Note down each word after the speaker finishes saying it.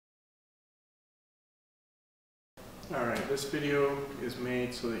Alright, this video is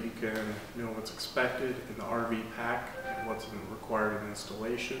made so that you can know what's expected in the RV pack and what's required in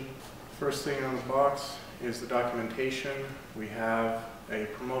installation. First thing on the box is the documentation. We have a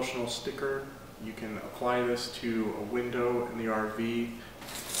promotional sticker. You can apply this to a window in the RV.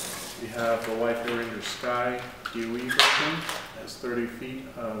 We have the WiFiRanger Sky DOE version. It has 30 feet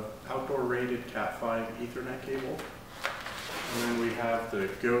of outdoor rated Cat 5 Ethernet cable. And then we have the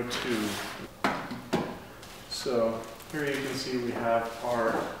go-to. So here you can see we have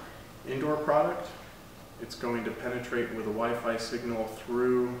our indoor product. It's going to penetrate with a Wi-Fi signal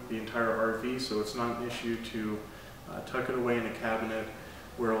through the entire RV, so it's not an issue to tuck it away in a cabinet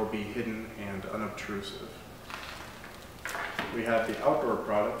where it will be hidden and unobtrusive. We have the outdoor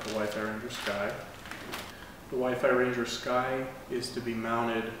product, the WiFiRanger Sky. The WiFiRanger Sky is to be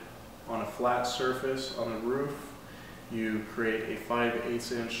mounted on a flat surface on the roof. You create a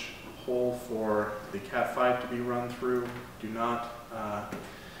 5/8 inch hole for the Cat 5 to be run through. Do not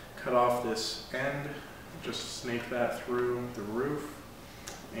cut off this end, just snake that through the roof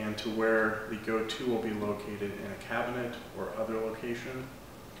and to where the go-to will be located in a cabinet or other location.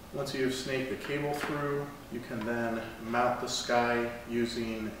 Once you've snaked the cable through, you can then mount the Sky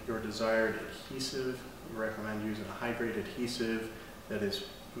using your desired adhesive. We recommend using a high-grade adhesive that is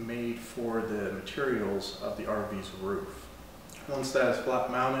made for the materials of the RV's roof. Once that is flat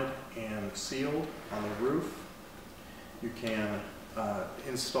mounted and sealed on the roof, you can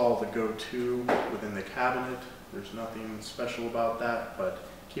install the go-to within the cabinet. There's nothing special about that, but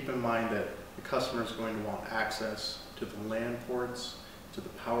keep in mind that the customer is going to want access to the LAN ports, to the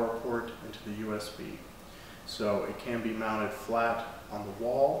power port, and to the USB. So it can be mounted flat on the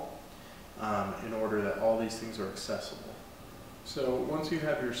wall in order that all these things are accessible. So once you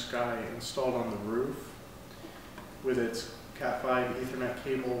have your Sky installed on the roof with its Cat 5 Ethernet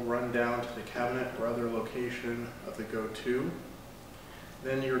cable run down to the cabinet or other location of the go-to,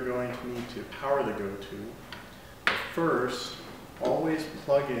 then you're going to need to power the go-to. But first, always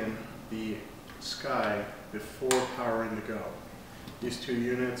plug in the Sky before powering the Go. These two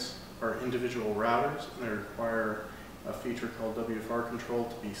units are individual routers and they require a feature called WiFi control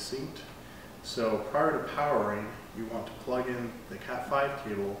to be synced. So prior to powering, you want to plug in the Cat 5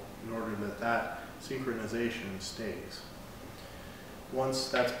 cable in order that that synchronization stays. Once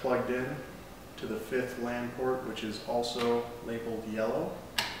that's plugged in to the 5th LAN port, which is also labeled yellow,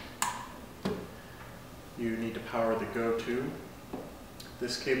 you need to power the go-to.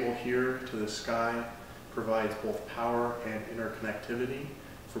 This cable here to the Sky provides both power and interconnectivity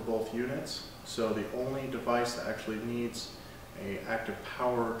for both units. So the only device that actually needs an active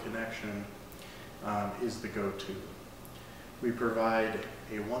power connection is the go-to. We provide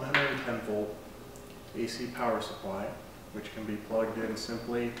a 110 volt AC power supply, which can be plugged in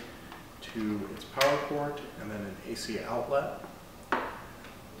simply to its power port and then an AC outlet.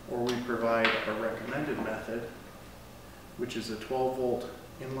 Or we provide a recommended method, which is a 12 volt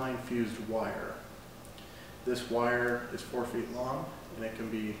inline fused wire. This wire is 4 feet long and it can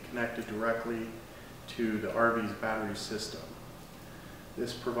be connected directly to the RV's battery system.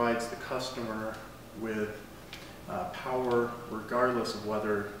 This provides the customer with power regardless of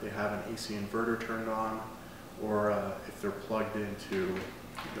whether they have an AC inverter turned on or if they're plugged into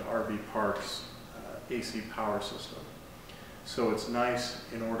the RV park's AC power system. So it's nice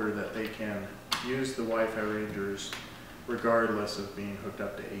in order that they can use the WiFiRangers regardless of being hooked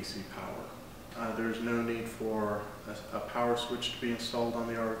up to AC power. There's no need for a power switch to be installed on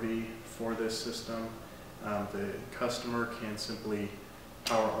the RV for this system. The customer can simply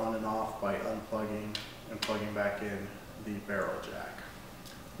power on and off by unplugging and plugging back in the barrel jack.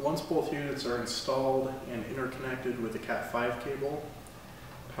 Once both units are installed and interconnected with the Cat 5 cable,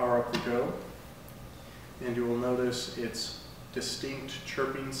 power up the Go, and you will notice its distinct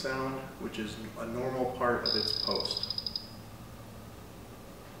chirping sound, which is a normal part of its post.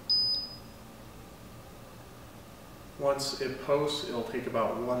 Once it posts, it'll take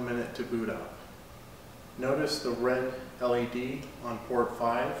about 1 minute to boot up. Notice the red LED on port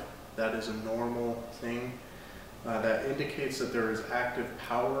 5. That is a normal thing. That indicates that there is active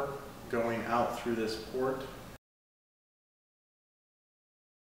power going out through this port.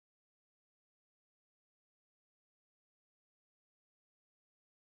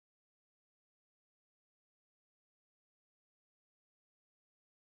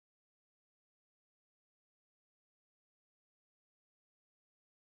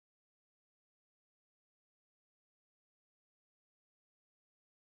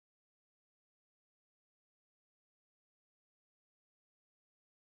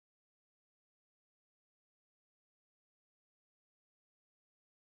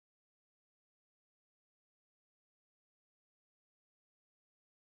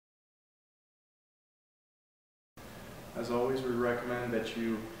 As always, we recommend that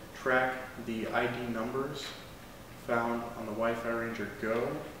you track the ID numbers found on the WiFiRanger Go,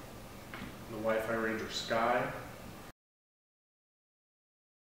 the WiFiRanger Sky,